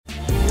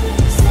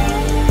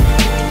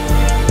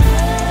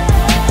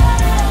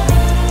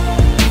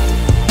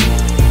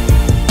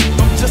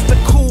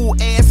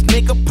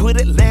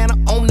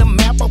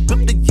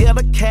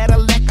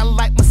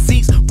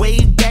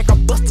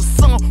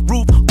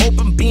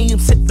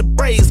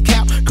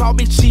call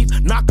me chief,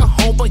 knock a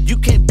home, but you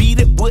can't beat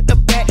it with a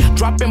bat.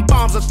 Dropping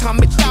bombs,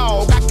 atomic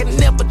dog, I can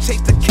never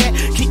chase the cat.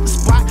 Keep the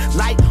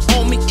spotlight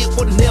on me, it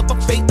will never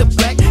fade to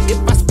black. If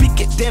I speak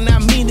it, then I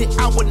mean it,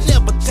 I will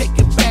never take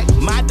it back.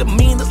 My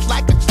demeanor's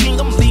like a king,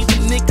 I'm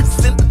leaving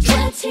niggas in the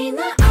track. Between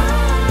the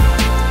eyes.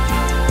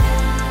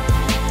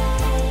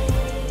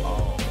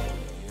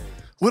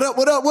 What up,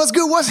 what up, what's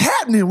good, what's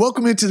happening?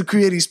 Welcome into the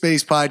Creating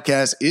Space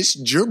podcast. It's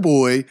your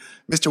boy,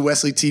 Mr.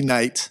 Wesley T.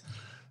 Knight.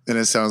 And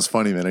it sounds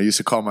funny, man. I used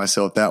to call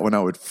myself that when I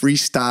would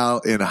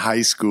freestyle in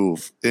high school.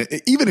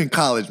 Even in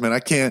college, man, I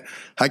can't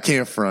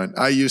front.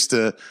 I used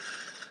to,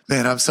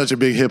 man, I'm such a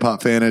big hip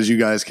hop fan, as you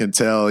guys can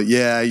tell.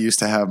 Yeah, I used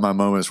to have my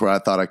moments where I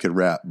thought I could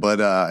rap. But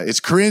it's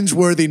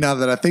cringeworthy now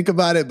that I think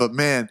about it. But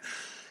man,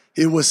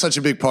 it was such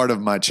a big part of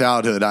my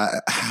childhood.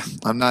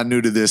 I'm not new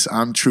to this.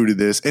 I'm true to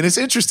this. And it's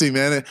interesting,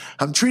 man.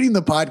 I'm treating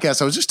the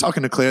podcast. I was just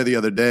talking to Claire the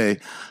other day.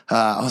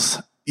 I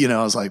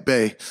was like,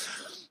 babe,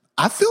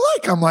 I feel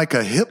like I'm like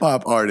a hip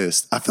hop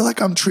artist. I feel like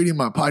I'm treating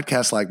my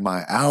podcast like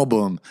my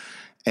album.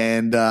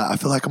 And I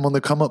feel like I'm on the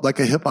come up like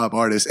a hip hop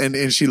artist.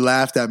 And she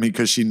laughed at me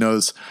because she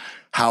knows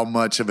how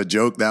much of a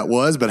joke that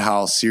was, but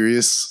how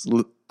serious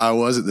I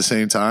was at the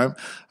same time.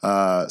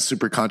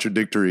 Super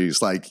contradictory.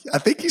 It's like, I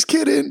think he's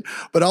kidding,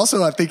 but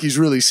also I think he's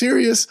really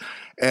serious.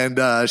 And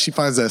she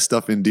finds that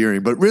stuff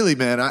endearing. But really,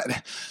 man,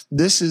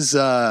 this is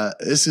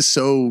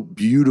so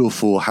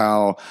beautiful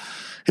how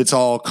it's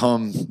all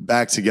come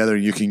back together.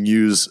 You can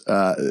use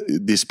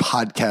this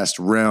podcast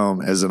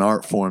realm as an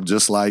art form,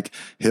 just like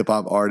hip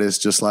hop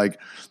artists, just like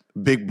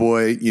Big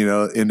Boy,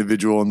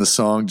 individual in the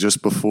song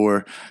just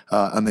before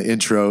on the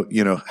intro,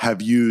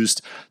 have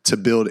used to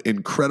build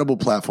incredible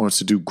platforms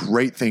to do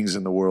great things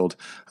in the world,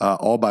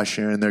 all by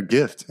sharing their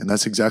gift. And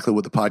that's exactly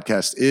what the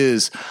podcast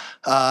is.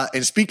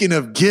 And speaking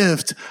of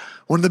gift,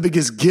 one of the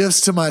biggest gifts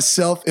to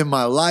myself in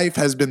my life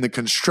has been the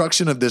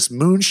construction of this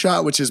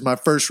moonshot, which is my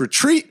first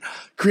retreat.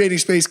 Creating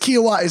Space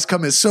Kiowa is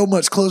coming so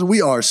much closer.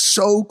 We are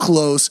so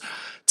close.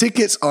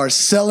 Tickets are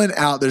selling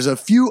out. There's a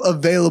few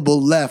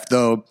available left,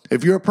 though.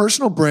 If you're a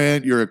personal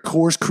brand, you're a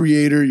course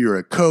creator, you're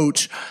a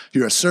coach,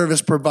 you're a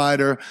service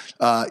provider,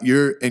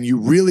 and you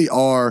really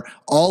are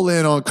all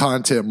in on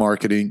content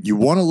marketing. You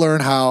want to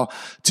learn how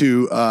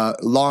to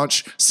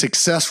launch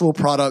successful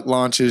product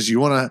launches. You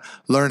want to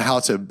learn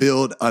how to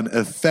build an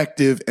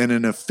effective and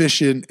an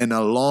efficient and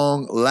a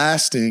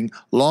long-standing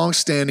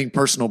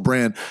personal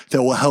brand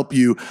that will help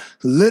you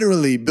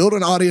literally build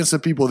an audience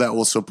of people that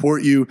will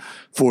support you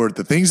for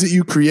the things that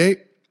you create.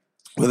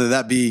 Whether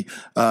that be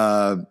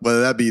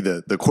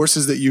the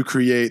courses that you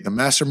create, the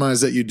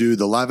masterminds that you do,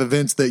 the live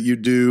events that you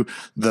do,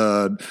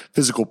 the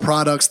physical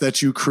products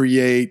that you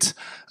create,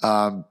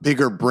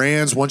 bigger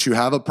brands. Once you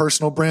have a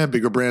personal brand,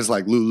 bigger brands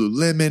like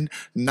Lululemon,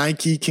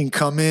 Nike can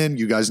come in.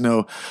 You guys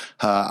know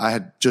I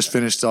had just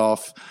finished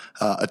off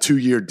a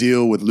 2-year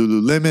deal with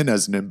Lululemon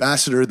as an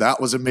ambassador. That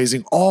was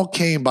amazing. All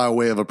came by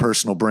way of a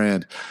personal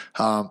brand.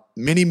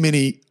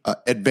 Many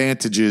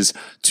advantages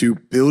to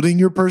building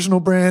your personal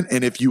brand.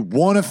 And if you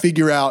want to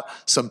figure out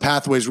some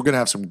pathways, we're going to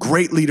have some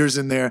great leaders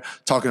in there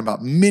talking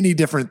about many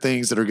different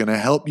things that are going to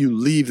help you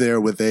leave there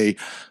with an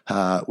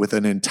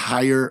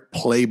entire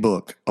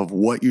playbook of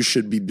what you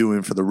should be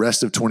doing for the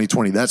rest of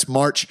 2020. That's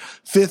March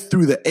 5th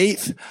through the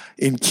 8th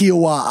in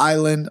Kiowa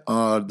Island,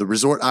 the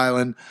resort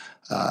island,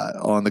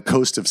 on the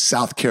coast of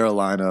South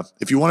Carolina.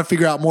 If you want to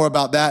figure out more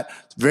about that,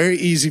 it's very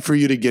easy for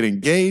you to get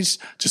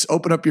engaged. Just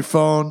open up your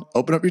phone,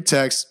 open up your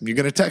text. You're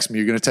going to text me.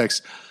 You're going to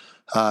text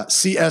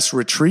CS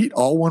Retreat,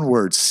 all one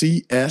word.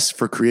 CS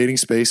for Creating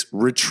Space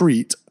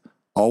Retreat,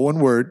 all one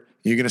word.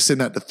 You're going to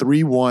send that to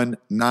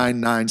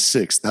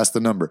 31996. That's the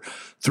number.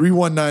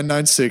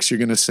 31996. You're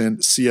going to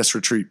send CS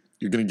Retreat.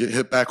 You're going to get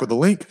hit back with a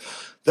link.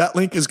 That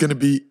link is going to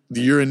be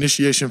your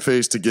initiation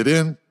phase to get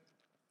in.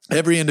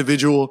 Every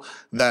individual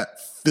that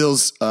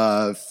fills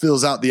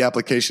out the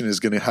application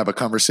is going to have a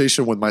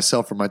conversation with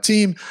myself or my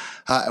team,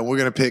 and we're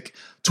going to pick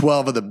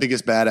 12 of the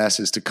biggest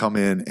badasses to come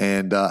in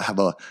and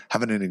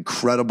having an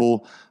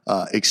incredible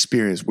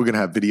experience. We're going to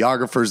have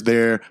videographers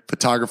there,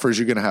 photographers.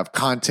 You're going to have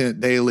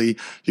content daily.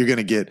 You're going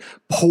to get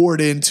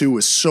poured into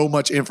with so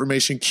much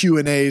information,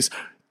 Q&As.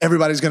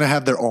 Everybody's going to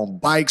have their own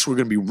bikes. We're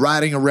going to be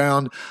riding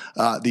around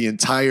the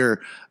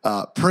entire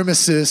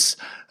premises.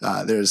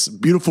 There's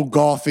beautiful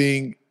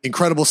golfing,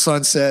 incredible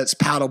sunsets,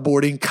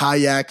 paddleboarding,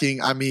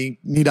 kayaking. I mean,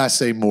 need I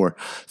say more?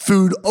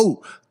 Food.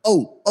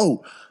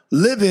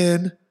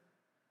 Live-in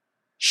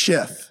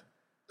chef.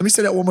 Let me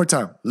say that one more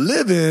time.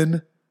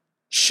 Live-in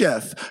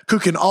chef,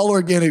 cooking all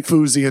organic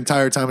foods the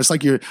entire time. It's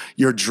like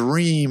your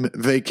dream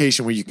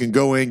vacation where you can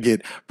go in,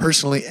 get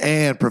personally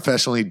and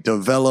professionally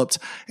developed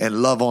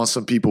and love on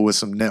some people with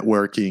some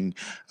networking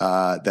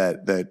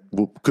that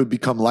could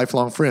become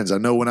lifelong friends. I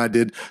know when I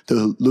did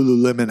the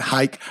Lululemon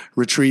hike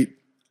retreat,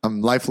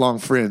 I'm lifelong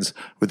friends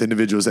with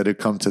individuals that have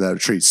come to that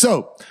retreat.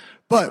 So,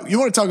 but you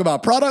want to talk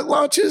about product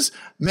launches?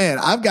 Man,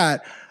 I've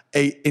got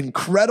an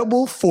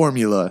incredible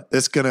formula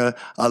that's going to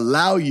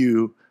allow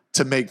you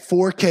to make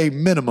 4K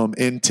minimum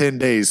in 10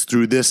 days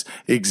through this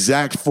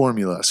exact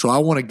formula. So I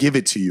want to give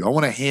it to you. I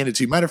want to hand it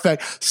to you. Matter of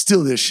fact,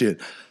 steal this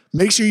shit.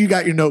 make sure you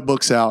got your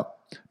notebooks out.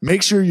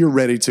 Make sure you're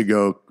ready to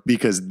go,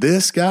 because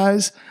this,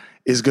 guys,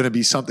 is going to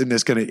be something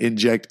that's going to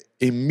inject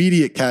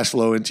immediate cash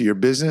flow into your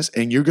business,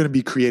 and you're going to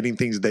be creating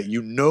things that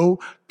you know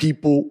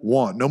people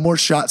want. No more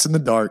shots in the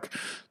dark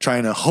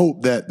trying to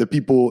hope that the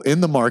people in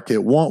the market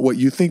want what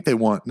you think they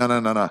want. No.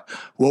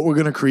 What we're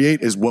going to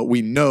create is what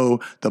we know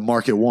the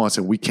market wants,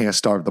 and we can't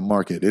starve the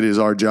market. It is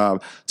our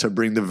job to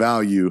bring the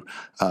value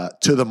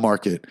to the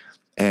market.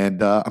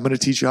 And I'm going to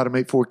teach you how to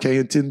make 4K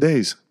in 10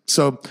 days.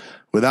 So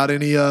without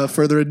any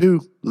further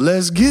ado,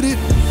 let's get it.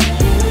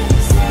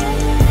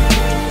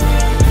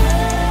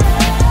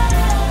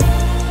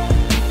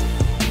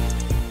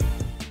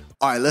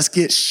 All right, let's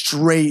get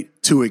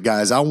straight to it,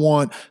 guys. I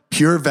want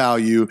pure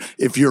value.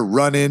 If you're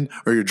running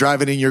or you're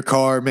driving in your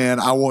car, man,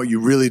 I want you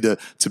really to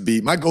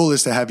be. My goal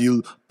is to have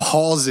you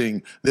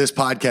pausing this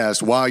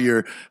podcast while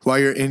you're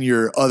in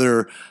your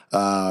other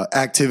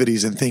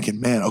activities and thinking,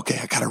 man, okay,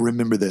 I got to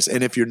remember this.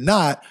 And if you're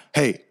not,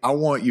 hey, I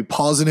want you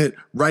pausing it,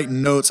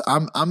 writing notes.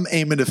 I'm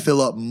aiming to fill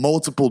up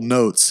multiple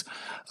notes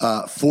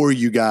for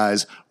you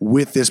guys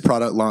with this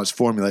product launch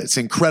formula. It's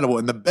incredible.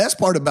 And the best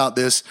part about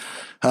this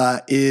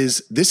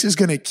is this is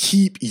going to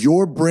keep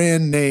your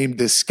brand name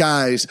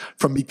disguised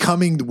from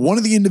becoming one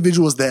of the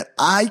individuals that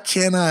I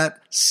cannot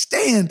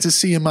stand to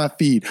see in my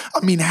feed.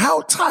 I mean,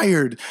 how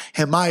tired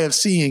am I of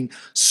seeing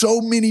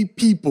so many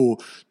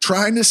people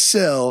trying to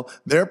sell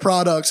their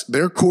products,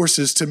 their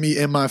courses to me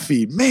in my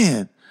feed?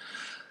 Man,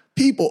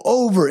 people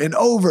over and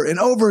over and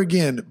over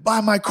again, buy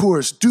my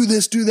course, do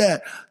this, do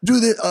that, do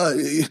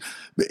that.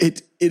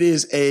 It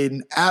is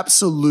an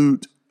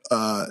absolute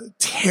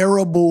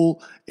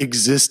terrible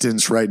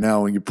existence right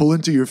now when you pull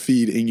into your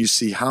feed and you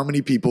see how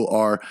many people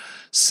are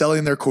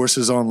selling their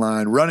courses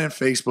online, running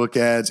Facebook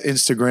ads,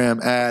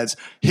 Instagram ads,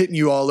 hitting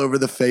you all over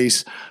the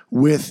face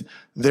with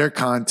their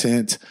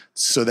content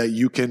so that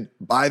you can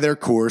buy their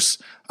course.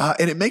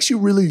 And it makes you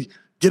really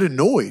get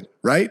annoyed,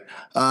 right?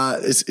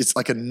 It's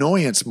like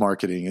annoyance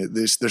marketing.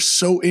 They're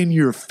so in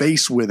your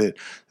face with it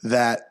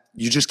that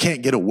you just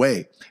can't get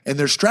away. And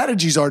their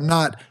strategies are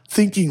not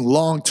thinking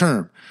long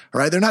term,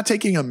 right? They're not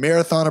taking a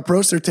marathon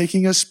approach. They're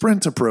taking a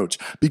sprint approach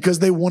because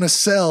they want to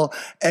sell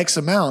X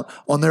amount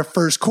on their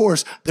first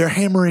course. They're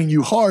hammering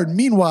you hard.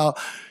 Meanwhile,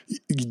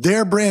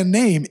 their brand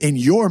name in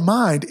your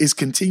mind is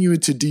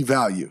continuing to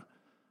devalue,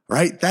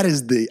 right? That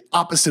is the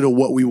opposite of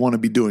what we want to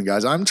be doing,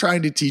 guys. I'm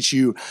trying to teach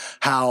you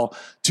how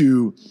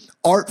to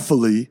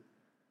artfully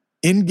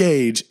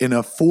engage in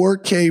a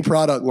 4K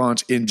product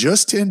launch in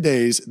just 10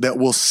 days that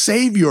will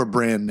save your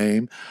brand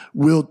name,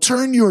 will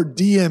turn your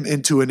DM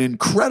into an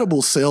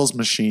incredible sales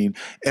machine,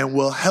 and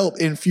will help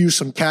infuse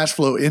some cash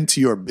flow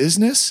into your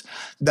business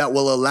that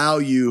will allow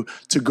you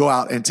to go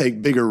out and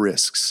take bigger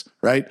risks,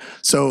 right?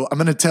 So I'm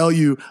going to tell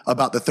you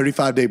about the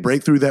 35-day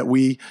breakthrough that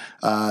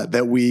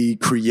we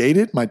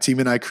created, my team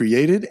and I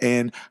created,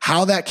 and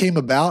how that came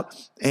about,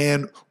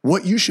 and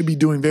what you should be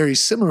doing very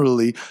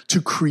similarly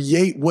to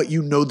create what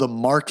you know the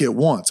market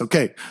wants.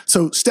 Okay,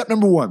 so step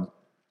number one,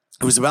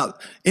 it was about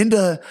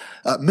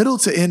middle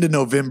to end of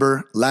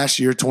November last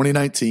year,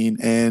 2019,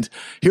 and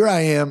here I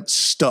am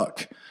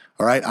stuck.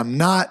 All right, I'm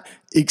not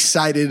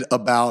excited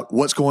about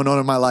what's going on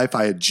in my life.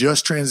 I had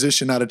just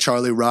transitioned out of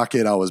Charlie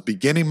Rocket. I was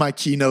beginning my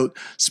keynote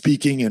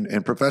speaking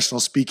and professional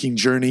speaking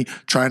journey,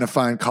 trying to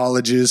find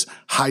colleges,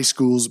 high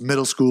schools,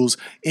 middle schools,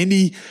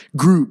 any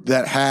group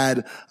that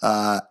had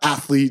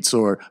athletes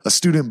or a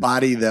student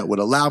body that would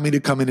allow me to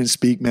come in and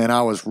speak. Man,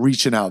 I was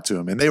reaching out to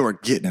them and they were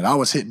getting it. I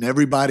was hitting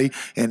everybody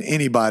and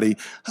anybody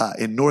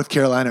in North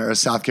Carolina or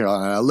South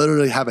Carolina. I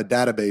literally have a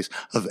database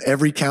of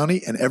every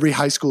county and every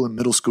high school and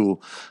middle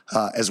school,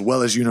 as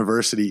well as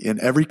university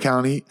in every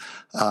county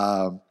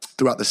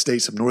throughout the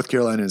states of North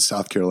Carolina and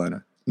South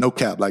Carolina. No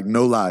cap, like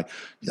no lie.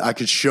 I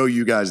could show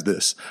you guys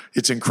this.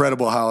 It's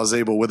incredible how I was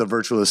able with a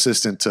virtual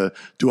assistant to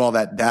do all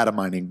that data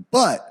mining.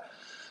 But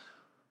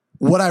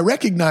what I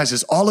recognize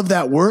is all of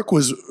that work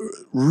was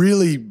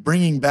really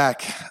bringing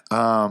back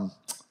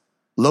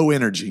low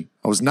energy.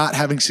 I was not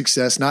having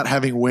success, not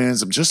having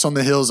wins. I'm just on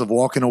the hills of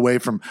walking away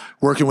from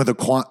working with a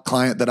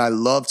client that I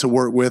love to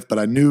work with, but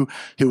I knew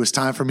it was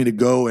time for me to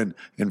go and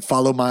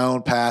follow my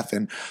own path.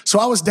 And so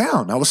I was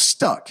down. I was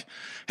stuck.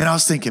 And I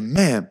was thinking,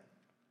 man,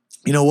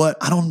 you know what?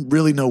 I don't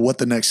really know what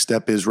the next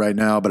step is right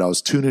now, but I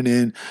was tuning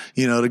in,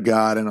 to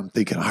God. And I'm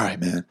thinking, all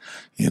right, man,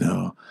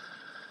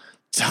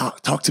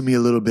 talk to me a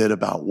little bit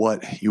about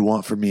what you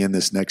want from me in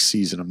this next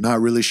season. I'm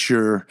not really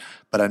sure,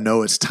 but I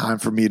know it's time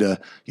for me to,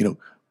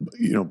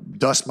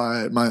 dust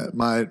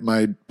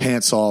my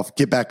pants off,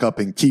 get back up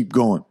and keep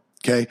going.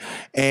 Okay.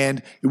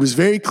 And it was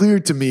very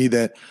clear to me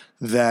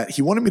that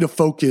he wanted me to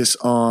focus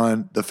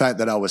on the fact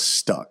that I was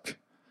stuck.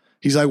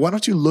 He's like, why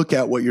don't you look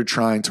at what you're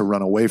trying to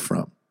run away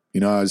from? I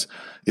was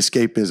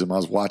escapism. I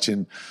was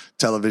watching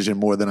television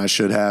more than I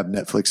should have,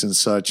 Netflix and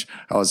such.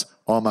 I was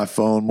on my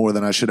phone more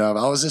than I should have.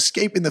 I was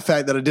escaping the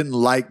fact that I didn't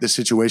like the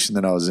situation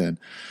that I was in.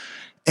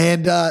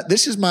 And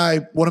this is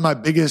one of my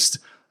biggest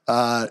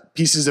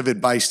pieces of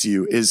advice to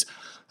you is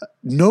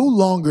no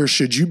longer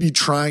should you be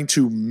trying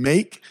to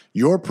make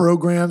your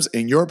programs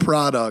and your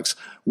products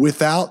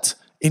without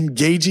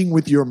engaging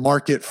with your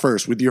market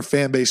first, with your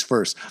fan base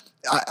first.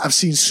 I've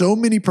seen so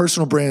many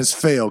personal brands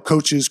fail,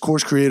 coaches,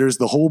 course creators,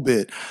 the whole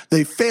bit.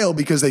 They fail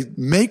because they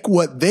make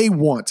what they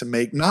want to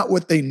make, not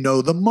what they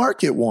know the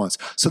market wants.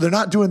 So they're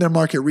not doing their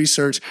market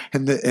research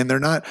and they're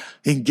not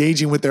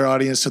engaging with their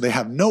audience. So they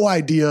have no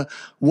idea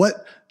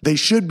what they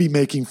should be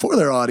making for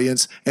their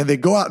audience. And they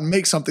go out and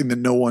make something that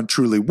no one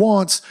truly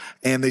wants.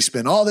 And they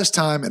spend all this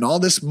time and all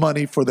this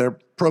money for their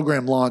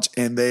program launch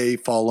and they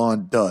fall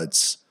on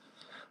duds.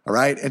 All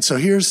right. And so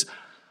here's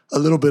a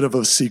little bit of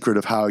a secret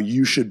of how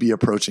you should be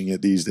approaching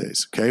it these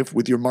days, okay?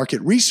 With your market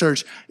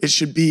research, it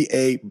should be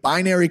a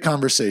binary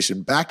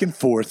conversation back and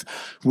forth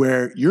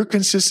where you're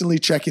consistently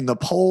checking the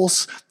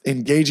pulse,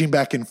 engaging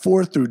back and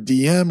forth through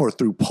DM or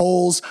through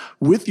polls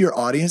with your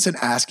audience and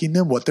asking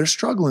them what they're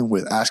struggling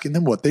with, asking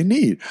them what they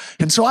need.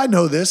 And so I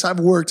know this.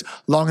 I've worked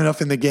long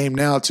enough in the game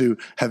now to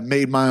have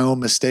made my own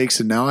mistakes,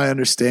 and now I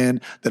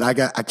understand that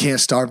I can't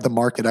starve the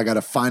market. I got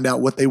to find out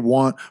what they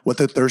want, what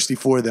they're thirsty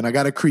for. Then I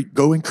got to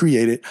go and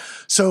create it.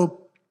 So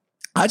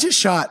I just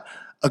shot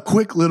a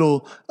quick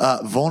little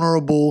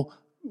vulnerable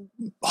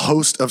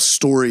host of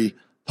story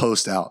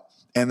post out.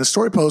 And the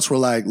story posts were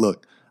like,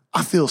 look,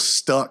 I feel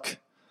stuck.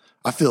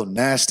 I feel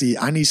nasty.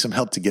 I need some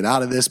help to get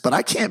out of this, but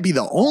I can't be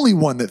the only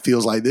one that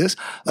feels like this.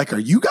 Like, are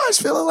you guys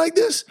feeling like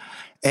this?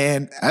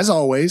 And as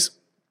always,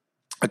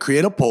 I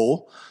create a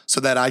poll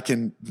so that I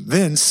can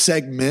then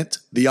segment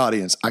the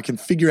audience. I can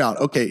figure out,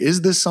 okay,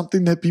 is this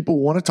something that people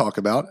want to talk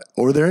about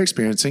or they're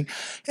experiencing?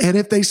 And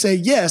if they say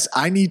yes,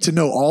 I need to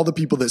know all the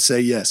people that say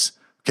yes.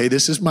 Okay,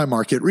 this is my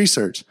market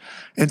research.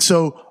 And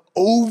so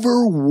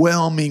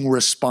overwhelming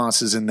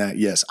responses in that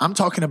yes. I'm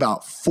talking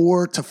about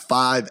 4 to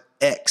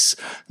 5x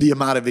the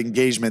amount of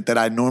engagement that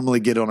I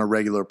normally get on a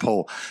regular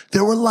poll.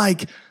 There were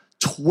like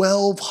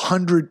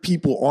 1,200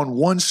 people on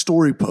one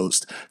story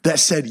post that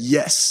said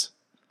yes,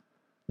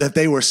 that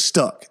they were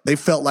stuck. They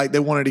felt like they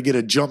wanted to get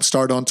a jump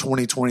start on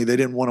 2020. They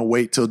didn't want to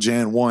wait till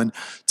Jan 1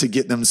 to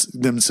get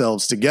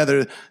themselves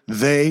together.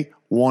 They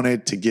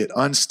wanted to get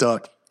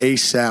unstuck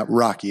ASAP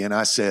Rocky. And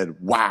I said,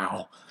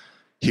 wow,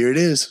 here it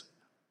is.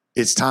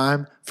 It's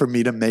time for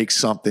me to make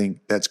something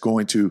that's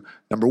going to,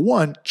 number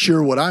one,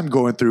 cure what I'm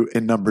going through.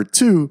 And number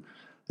two,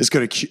 it's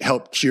going to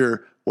help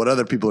cure what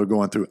other people are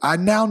going through. I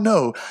now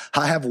know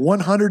I have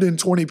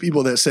 120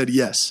 people that said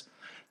yes.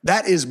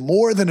 That is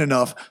more than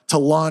enough to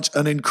launch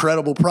an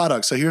incredible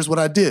product. So here's what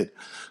I did.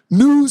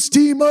 News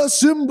team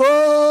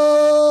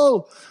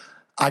assemble.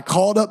 I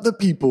called up the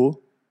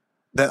people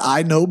that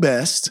I know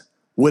best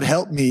would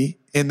help me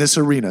in this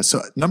arena. So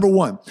number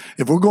one,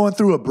 if we're going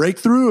through a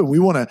breakthrough and we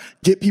want to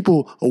get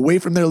people away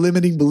from their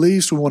limiting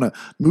beliefs, we want to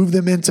move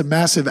them into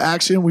massive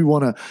action, we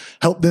want to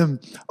help them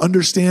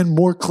understand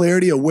more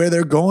clarity of where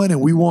they're going,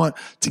 and we want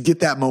to get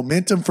that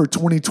momentum for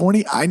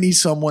 2020, I need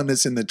someone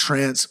that's in the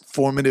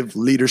transformative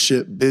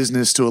leadership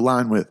business to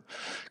align with.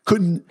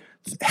 Couldn't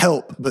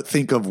help but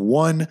think of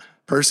one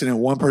person and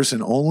one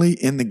person only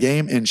in the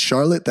game in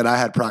Charlotte that I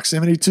had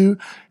proximity to,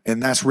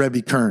 and that's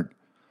Rebby Kern.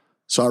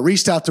 So I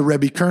reached out to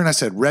Rebby Kern. I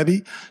said,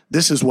 Rebby,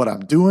 this is what I'm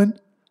doing.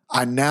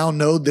 I now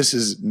know this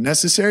is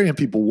necessary and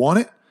people want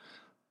it.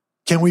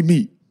 Can we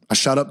meet? I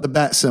shot up the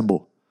bat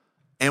symbol.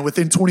 And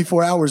within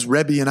 24 hours,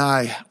 Rebby and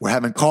I were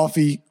having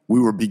coffee. We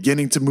were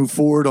beginning to move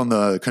forward on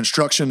the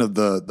construction of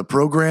the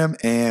program,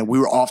 and we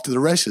were off to the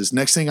races.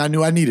 Next thing I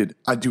knew I needed.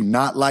 I do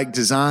not like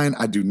design.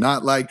 I do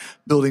not like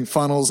building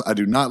funnels. I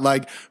do not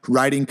like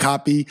writing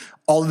copy.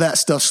 All of that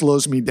stuff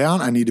slows me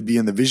down. I need to be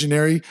in the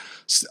visionary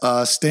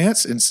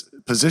stance and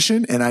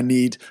position, and I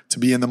need to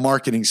be in the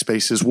marketing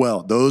space as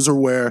well. Those are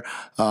where,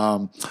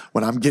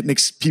 when I'm getting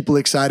people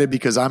excited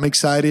because I'm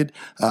excited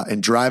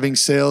and driving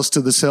sales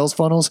to the sales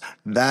funnels,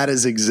 that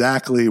is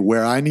exactly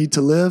where I need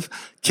to live.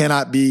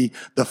 Cannot be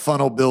the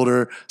funnel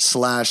builder /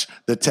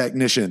 the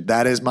technician.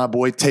 That is my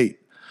boy Tate.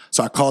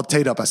 So I called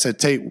Tate up. I said,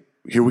 Tate,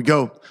 here we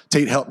go.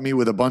 Tate helped me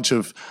with a bunch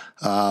of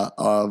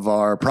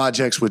our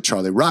projects with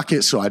Charlie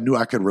Rocket, so I knew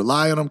I could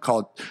rely on him.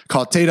 Called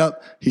Tate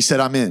up. He said,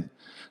 I'm in.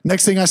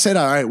 Next thing I said,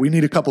 all right, we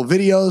need a couple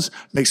videos,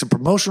 make some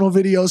promotional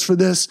videos for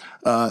this,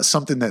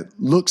 something that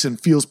looks and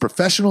feels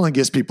professional and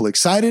gets people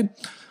excited.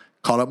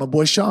 Called up my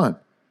boy Sean.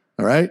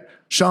 All right,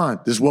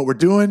 Sean, this is what we're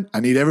doing. I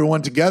need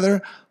everyone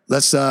together.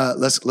 Let's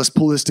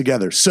pull this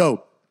together.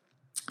 So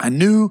I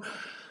knew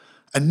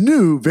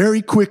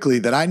very quickly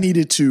that I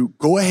needed to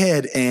go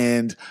ahead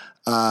and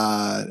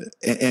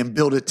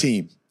build a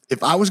team.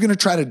 If I was going to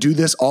try to do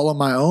this all on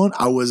my own,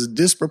 I was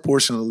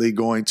disproportionately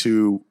going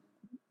to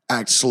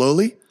act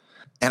slowly.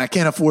 And I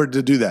can't afford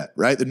to do that,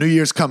 right? The new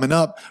year's coming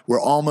up.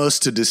 We're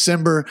almost to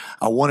December.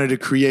 I wanted to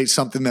create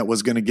something that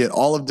was going to get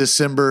all of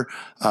December,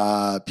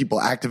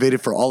 people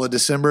activated for all of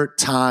December.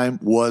 Time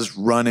was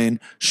running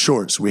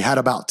short. So we had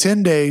about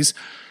 10 days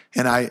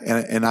and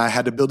I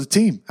had to build a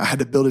team. I had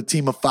to build a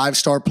team of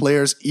 5-star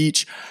players.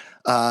 Each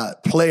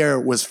player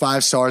was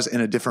 5 stars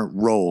in a different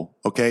role.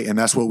 Okay. And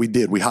that's what we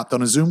did. We hopped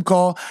on a Zoom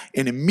call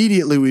and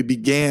immediately we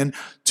began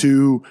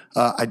to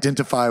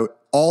identify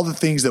all the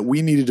things that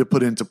we needed to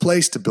put into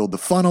place to build the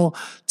funnel,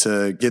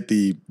 to get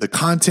the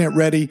content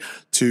ready,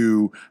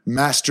 to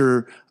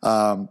master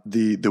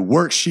the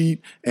worksheet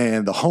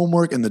and the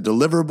homework and the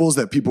deliverables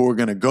that people were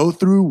going to go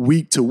through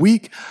week to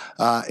week,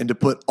 and to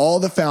put all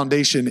the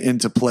foundation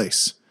into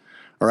place.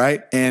 All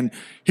right. And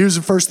here's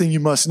the first thing you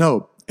must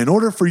know. In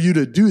order for you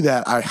to do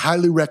that, I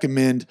highly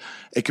recommend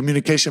a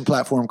communication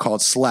platform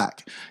called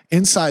Slack.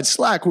 Inside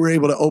Slack, we're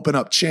able to open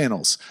up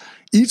channels.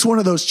 Each one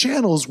of those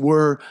channels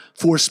were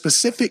for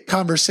specific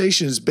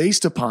conversations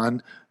based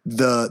upon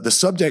the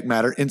subject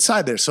matter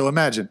inside there. So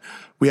imagine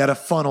we had a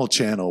funnel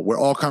channel where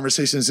all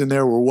conversations in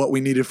there were what we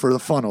needed for the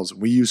funnels.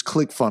 We use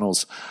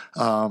ClickFunnels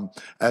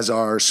as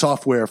our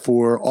software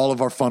for all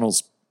of our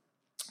funnels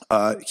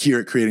here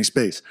at Creating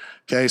Space.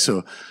 Okay,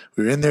 so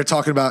we were in there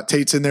talking about,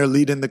 Tate's in there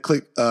leading the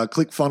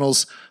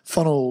ClickFunnels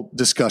funnel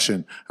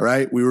discussion. All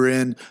right, we were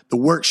in the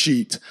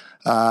worksheet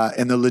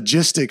and the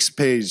logistics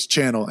page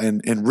channel,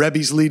 and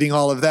Rebby's leading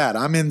all of that.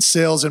 I'm in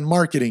sales and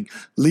marketing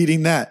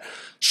leading that.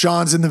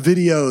 Sean's in the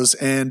videos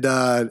and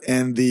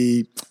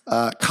the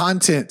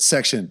content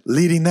section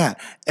leading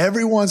that.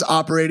 Everyone's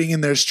operating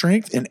in their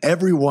strength, and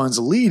everyone's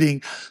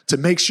leading to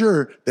make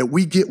sure that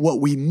we get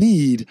what we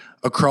need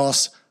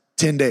across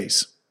 10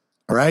 days.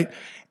 All right.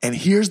 And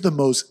here's the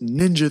most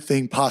ninja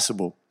thing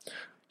possible.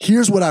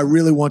 Here's what I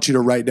really want you to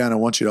write down. I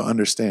want you to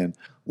understand.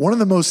 One of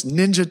the most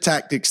ninja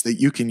tactics that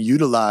you can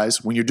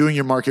utilize when you're doing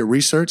your market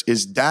research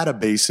is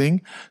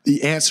databasing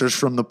the answers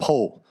from the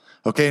poll.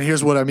 Okay. And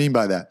here's what I mean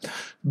by that.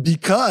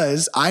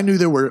 Because I knew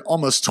there were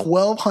almost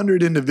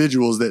 1,200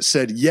 individuals that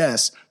said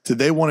yes to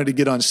they wanted to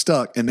get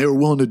unstuck and they were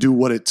willing to do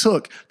what it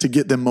took to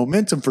get them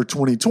momentum for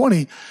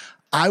 2020.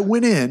 I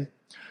went in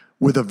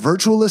with a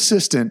virtual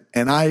assistant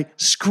and I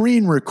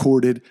screen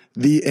recorded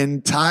the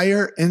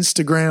entire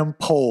Instagram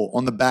poll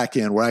on the back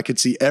end where I could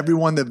see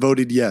everyone that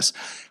voted yes.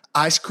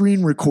 I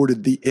screen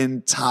recorded the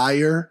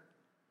entire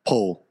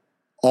poll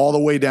all the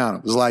way down.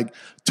 It was like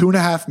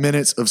 2.5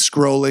 minutes of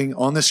scrolling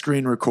on the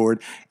screen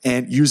record,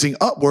 and using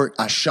Upwork,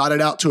 I shot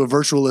it out to a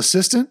virtual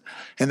assistant,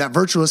 and that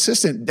virtual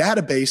assistant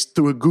database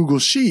through a Google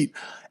Sheet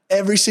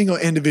every single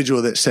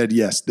individual that said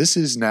yes. This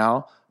is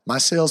now my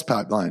sales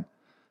pipeline.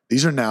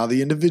 These are now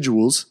the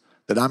individuals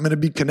that I'm going to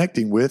be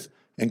connecting with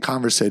and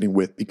conversating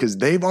with because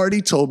they've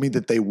already told me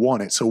that they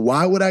want it. So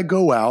why would I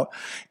go out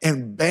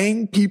and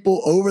bang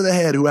people over the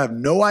head who have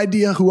no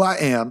idea who I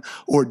am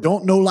or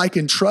don't know, like,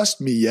 and trust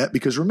me yet?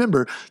 Because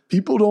remember,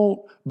 people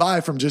don't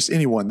buy from just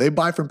anyone. They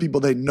buy from people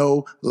they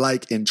know,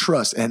 like, and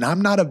trust. And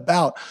I'm not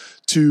about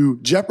to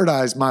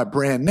jeopardize my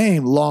brand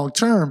name long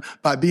term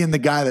by being the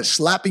guy that's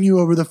slapping you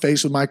over the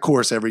face with my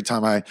course every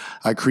time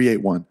I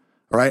create one.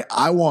 All right.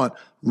 I want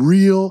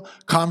real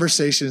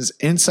conversations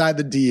inside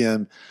the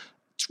DM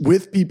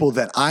with people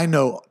that I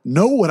know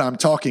what I'm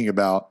talking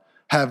about,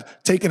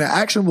 have taken an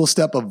actionable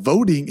step of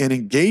voting and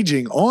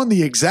engaging on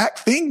the exact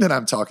thing that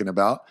I'm talking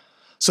about,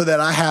 so that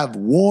I have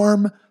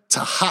warm to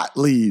hot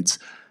leads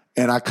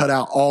and I cut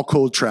out all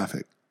cold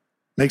traffic.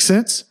 Make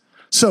sense?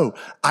 So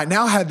I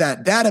now have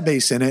that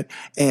database in it,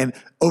 and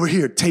over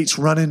here, Tate's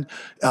running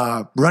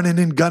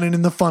and gunning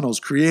in the funnels,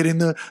 creating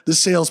the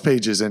sales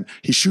pages, and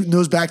he's shooting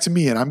those back to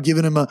me, and I'm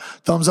giving him a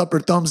thumbs up or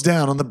thumbs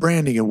down on the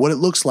branding and what it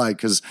looks like,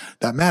 because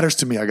that matters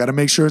to me. I got to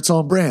make sure it's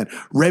on brand.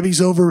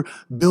 Rebby's over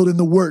building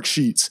the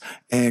worksheets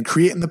and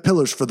creating the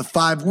pillars for the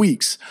 5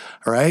 weeks.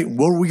 All right.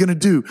 What are we going to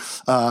do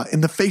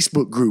in the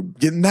Facebook group?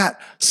 Getting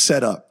that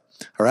set up.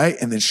 All right.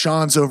 And then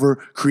Sean's over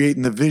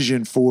creating the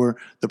vision for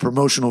the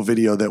promotional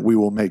video that we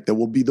will make. That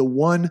will be the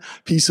one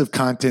piece of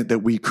content that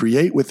we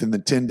create within the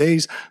 10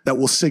 days that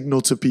will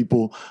signal to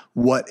people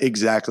what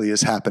exactly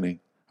is happening.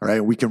 All right.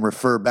 We can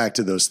refer back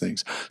to those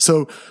things.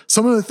 So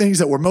some of the things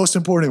that were most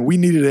important, we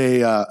needed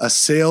a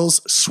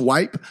sales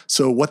swipe.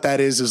 So what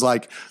that is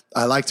like,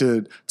 I like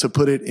to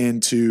put it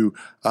into,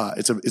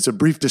 it's a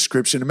brief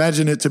description.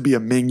 Imagine it to be a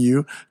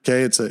menu.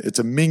 Okay. It's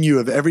a menu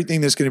of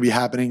everything that's going to be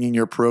happening in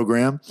your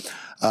program,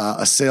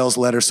 a sales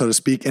letter, so to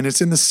speak. And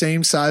it's in the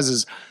same size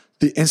as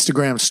the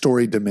Instagram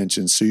story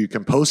dimensions. So you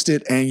can post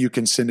it and you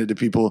can send it to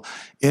people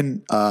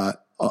in,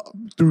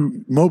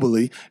 through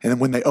mobily, and then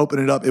when they open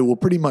it up, it will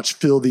pretty much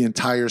fill the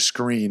entire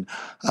screen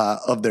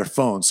of their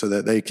phone so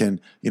that they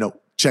can,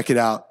 check it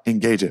out,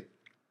 engage it.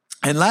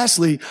 And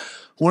lastly,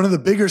 one of the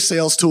bigger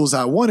sales tools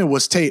I wanted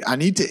was, Tate, I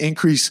need to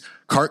increase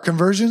cart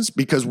conversions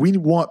because we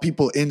want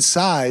people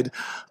inside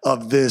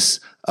of this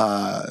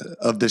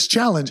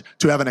challenge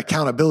to have an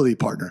accountability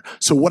partner.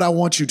 So what I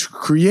want you to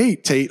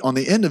create, Tate, on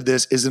the end of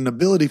this is an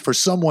ability for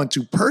someone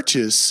to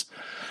purchase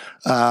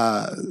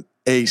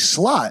a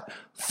slot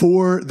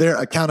for their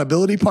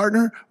accountability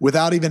partner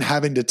without even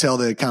having to tell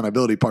the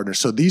accountability partner.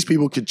 So these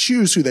people could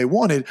choose who they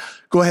wanted,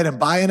 go ahead and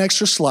buy an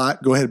extra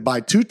slot, go ahead and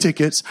buy 2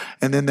 tickets,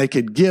 and then they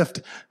could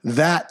gift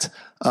that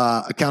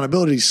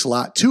accountability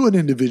slot to an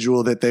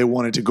individual that they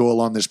wanted to go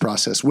along this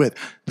process with.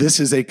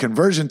 This is a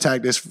conversion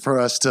tactic for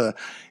us to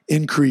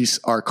increase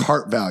our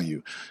cart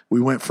value.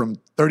 We went from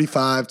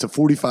 $35 to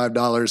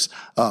 $45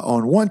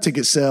 on one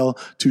ticket sale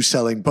to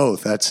selling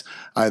both. That's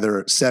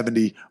either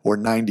 $70 or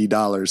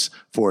 $90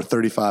 for a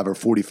 $35 or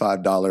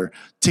 $45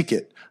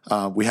 ticket.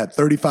 We had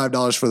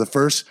 $35 for the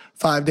first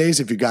 5 days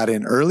if you got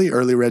in early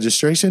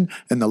registration.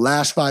 And the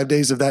last 5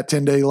 days of that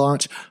 10-day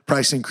launch,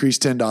 price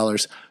increased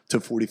 $10 to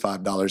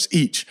 $45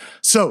 each.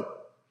 So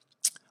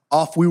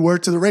off we were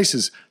to the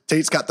races.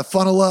 Tate's got the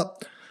funnel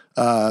up.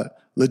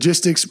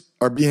 Logistics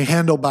are being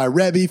handled by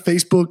Revy.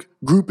 Facebook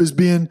group is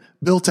being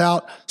built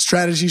out.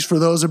 Strategies for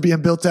those are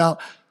being built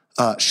out.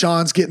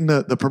 Sean's getting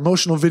the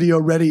promotional video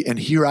ready. And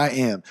here I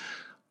am.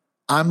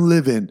 I'm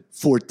living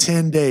for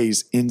 10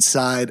 days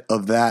inside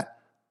of that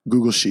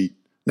Google Sheet.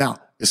 Now,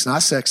 it's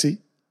not sexy,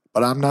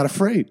 but I'm not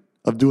afraid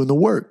of doing the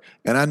work.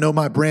 And I know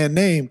my brand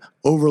name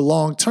over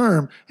long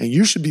term, and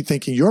you should be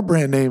thinking your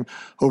brand name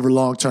over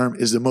long term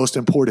is the most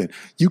important.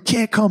 You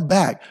can't come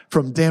back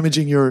from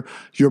damaging your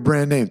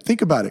brand name.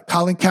 Think about it.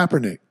 Colin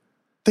Kaepernick.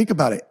 Think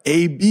about it.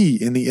 AB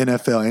in the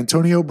NFL,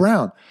 Antonio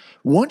Brown.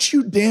 Once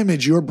you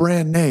damage your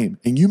brand name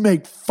and you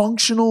make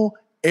functional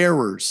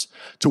errors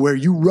to where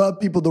you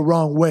rub people the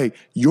wrong way,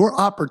 your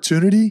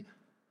opportunity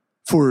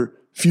for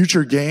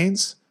future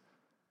gains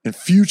and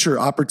future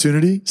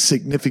opportunity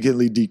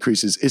significantly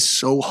decreases. It's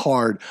so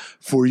hard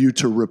for you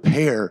to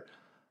repair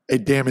a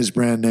damaged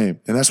brand name.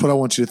 And that's what I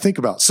want you to think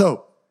about.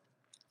 So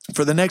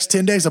for the next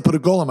 10 days, I put a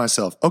goal on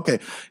myself. Okay,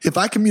 if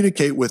I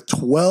communicate with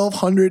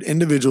 1,200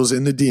 individuals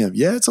in the DM,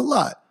 yeah, it's a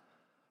lot.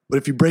 But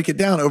if you break it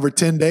down over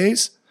 10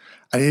 days,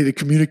 I need to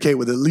communicate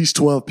with at least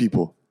 12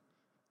 people.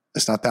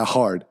 It's not that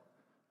hard.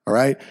 All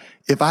right.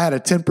 If I had a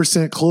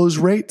 10% close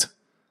rate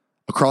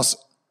across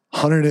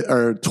 100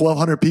 or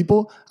 1,200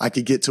 people, I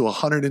could get to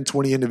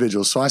 120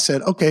 individuals. So I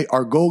said, okay,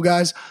 our goal,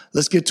 guys,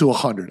 let's get to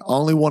 100. I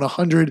only want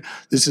 100.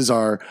 This is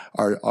our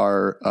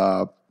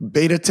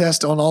beta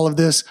test on all of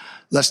this.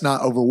 Let's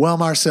not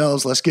overwhelm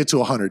ourselves. Let's get to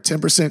 100.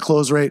 10%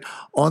 close rate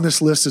on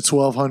this list of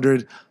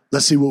 1,200.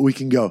 Let's see what we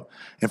can go.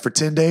 And for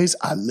 10 days,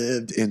 I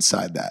lived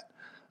inside that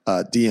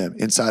DM,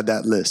 inside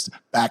that list,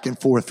 back and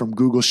forth from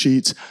Google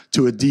Sheets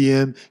to a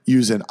DM,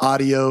 using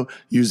audio,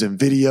 using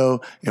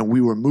video, and we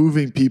were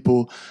moving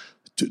people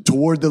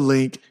toward the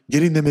link,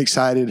 getting them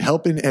excited,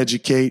 helping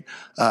educate,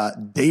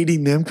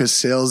 dating them, because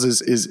sales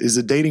is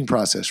a dating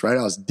process, right?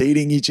 I was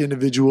dating each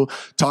individual,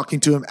 talking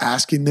to them,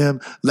 asking them,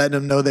 letting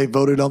them know they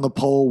voted on the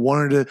poll,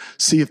 wanted to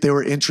see if they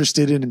were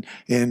interested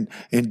in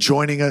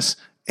joining us.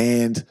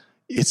 And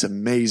it's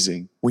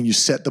amazing. When you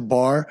set the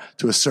bar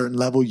to a certain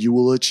level, you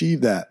will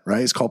achieve that,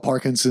 right? It's called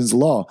Parkinson's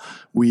law.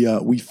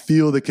 We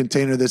feel the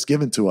container that's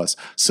given to us.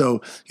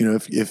 So,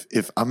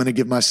 if I'm going to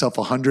give myself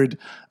 100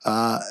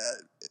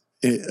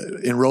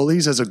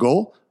 enrollees as a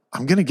goal,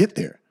 I'm going to get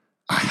there.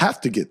 I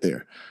have to get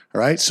there. All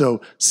right.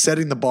 So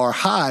setting the bar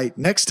high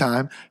next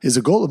time is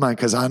a goal of mine,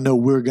 because I know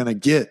we're going to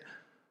get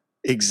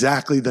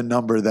exactly the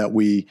number that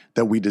we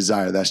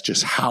desire. That's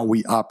just how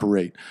we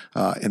operate.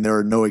 And there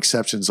are no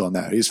exceptions on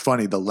that. It's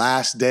funny. The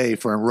last day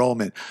for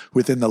enrollment,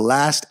 within the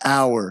last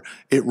hour,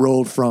 it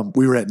rolled from,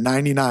 we were at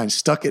 99,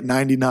 stuck at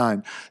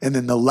 99. And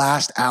then the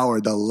last hour,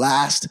 the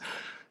last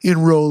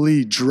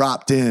enrollee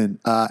dropped in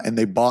and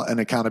they bought an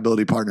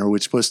accountability partner,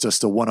 which pushed us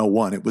to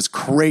 101. It was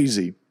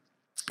crazy.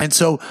 And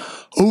so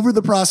over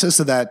the process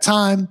of that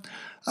time,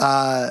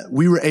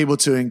 we were able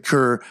to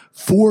incur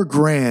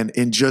 $4,000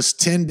 in just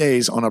 10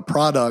 days on a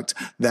product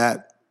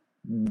that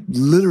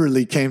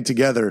literally came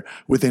together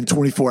within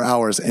 24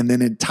 hours and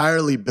then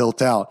entirely built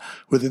out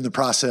within the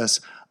process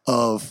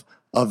of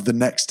the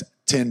next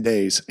 10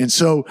 days. And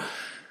so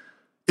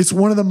it's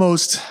one of the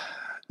most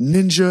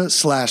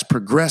ninja /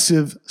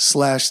 progressive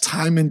 /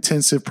 time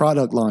intensive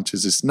product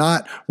launches. It's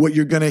not what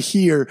you're going to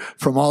hear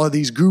from all of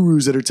these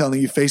gurus that are telling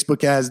you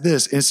Facebook has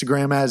this,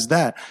 Instagram has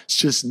that. It's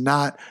just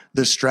not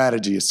the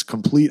strategy. It's the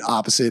complete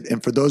opposite.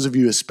 And for those of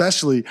you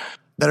especially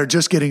that are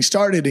just getting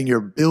started and you're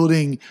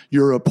building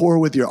your rapport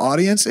with your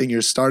audience and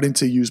you're starting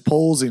to use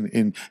polls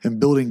and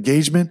build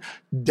engagement,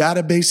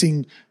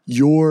 databasing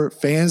your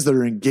fans that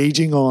are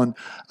engaging on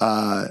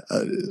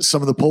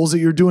some of the polls that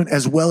you're doing,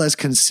 as well as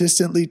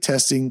consistently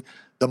testing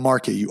the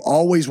market. You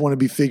always want to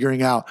be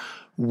figuring out,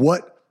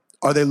 what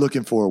are they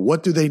looking for?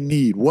 What do they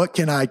need? What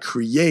can I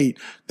create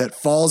that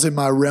falls in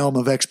my realm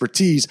of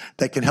expertise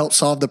that can help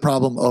solve the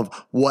problem of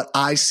what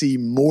I see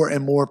more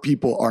and more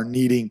people are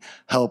needing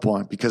help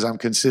on? Because I'm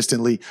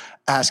consistently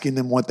asking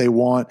them what they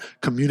want,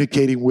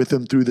 communicating with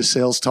them through the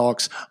sales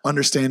talks,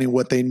 understanding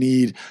what they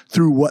need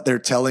through what they're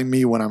telling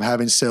me when I'm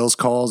having sales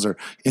calls or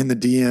in the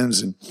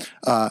DMs. And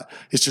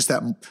it's just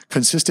that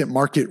consistent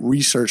market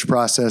research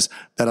process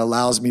that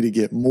allows me to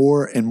get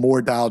more and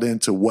more dialed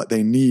into what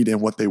they need and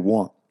what they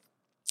want.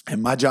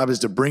 And my job is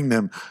to bring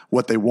them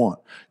what they want.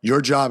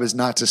 Your job is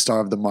not to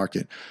starve the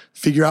market.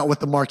 Figure out what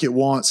the market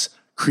wants,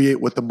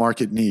 create what the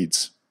market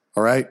needs.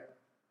 All right?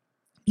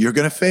 You're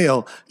going to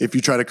fail if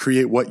you try to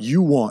create what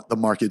you want the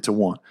market to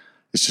want.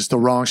 It's just the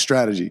wrong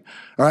strategy.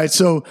 All right?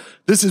 So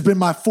this has been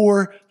my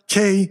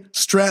 4K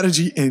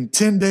strategy in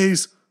 10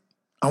 days.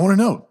 I want to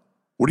know,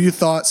 What are your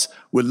thoughts?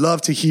 Would love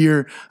to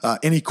hear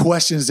any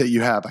questions that you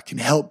have. I can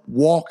help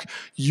walk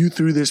you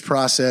through this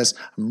process.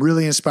 I'm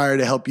really inspired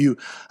to help you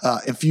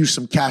infuse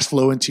some cash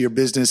flow into your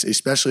business,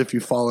 especially if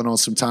you've fallen on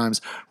some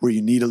times where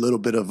you need a little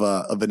bit of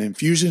an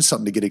infusion,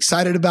 something to get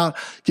excited about,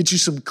 get you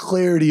some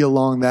clarity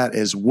along that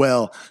as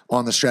well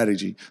on the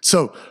strategy.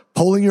 So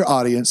polling your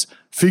audience,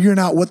 figuring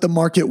out what the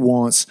market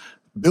wants,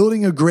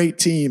 building a great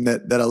team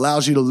that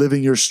allows you to live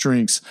in your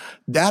strengths,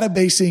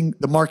 databasing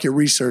the market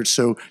research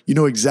so you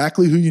know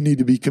exactly who you need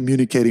to be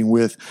communicating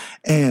with,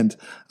 and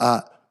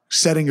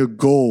setting a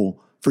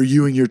goal for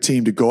you and your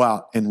team to go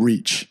out and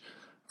reach.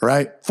 All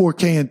right?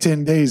 4K in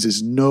 10 days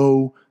is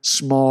no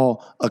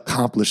small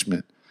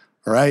accomplishment.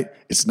 All right?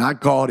 It's not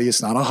gaudy.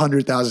 It's not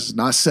 100,000. It's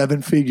not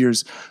 7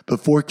 figures. But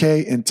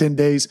 4K in 10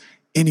 days,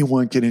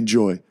 anyone can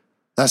enjoy.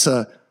 That's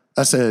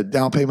a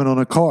down payment on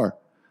a car.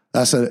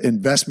 That's an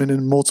investment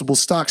in multiple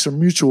stocks or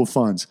mutual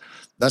funds.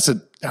 That's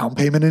a down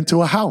payment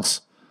into a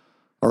house.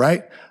 All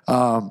right.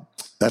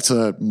 That's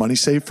a money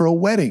saved for a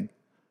wedding.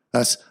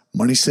 That's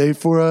money saved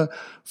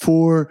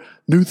for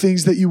new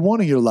things that you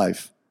want in your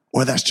life.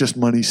 Or that's just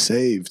money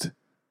saved.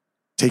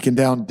 Taking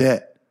down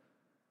debt.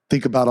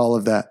 Think about all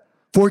of that.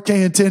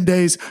 4K in 10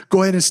 days.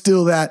 Go ahead and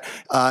steal that.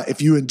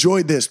 If you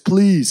enjoyed this,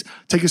 please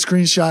take a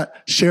screenshot,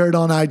 share it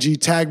on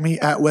IG, tag me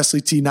at Wesley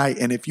T. Knight.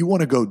 And if you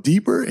want to go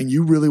deeper and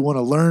you really want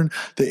to learn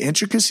the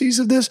intricacies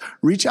of this,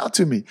 reach out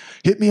to me.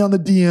 Hit me on the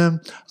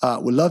DM.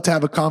 Would love to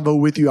have a convo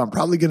with you. I'm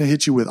probably going to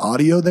hit you with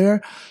audio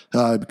there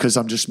because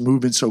I'm just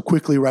moving so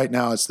quickly right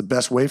now. It's the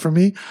best way for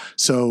me.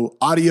 So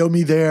audio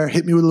me there.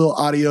 Hit me with a little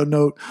audio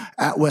note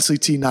at Wesley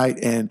T. Knight.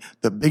 And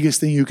the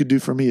biggest thing you could do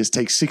for me is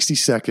take 60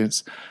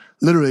 seconds.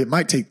 Literally, it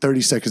might take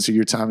 30 seconds of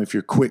your time if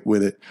you're quick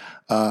with it.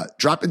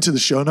 Drop into the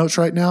show notes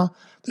right now.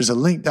 There's a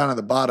link down at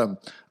the bottom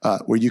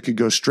where you could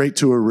go straight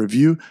to a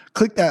review.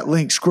 Click that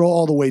link, scroll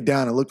all the way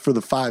down and look for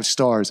the 5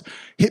 stars.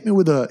 Hit me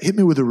with a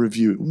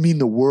review. It would mean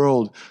the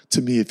world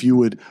to me if you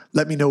would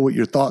let me know what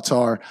your thoughts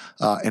are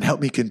and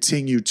help me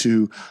continue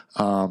to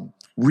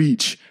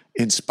reach,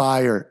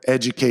 inspire,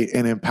 educate,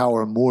 and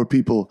empower more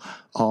people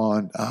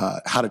on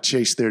how to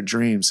chase their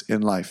dreams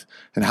in life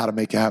and how to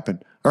make it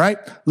happen. All right.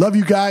 Love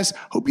you guys.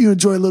 Hope you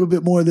enjoy a little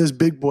bit more of this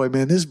big boy,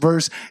 man. This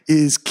verse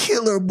is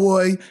killer,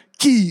 boy.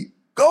 Keep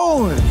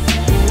going.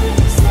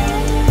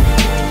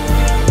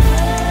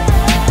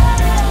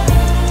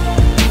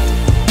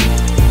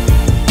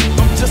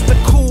 I'm just a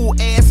cool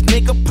ass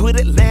nigga. Put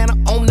Atlanta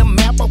on the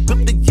map. I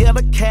whip the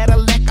yellow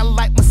Cadillac. I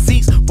like my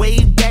seats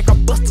way back. I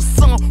bust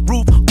the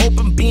sunroof,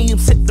 open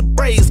beams, hit the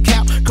braze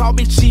cap. Call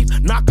me cheap,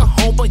 knock a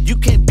homer. You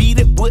can't beat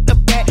it with a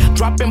bat.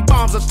 Dropping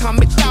bombs,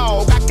 atomic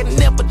dog. I can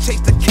never chase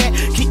the cat.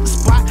 Keep the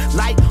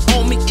spotlight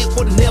on me, it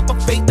will never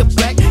fade to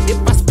black.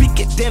 If I speak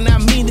it, then I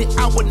mean it.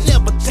 I will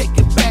never take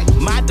it back.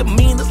 My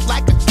demeanor's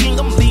like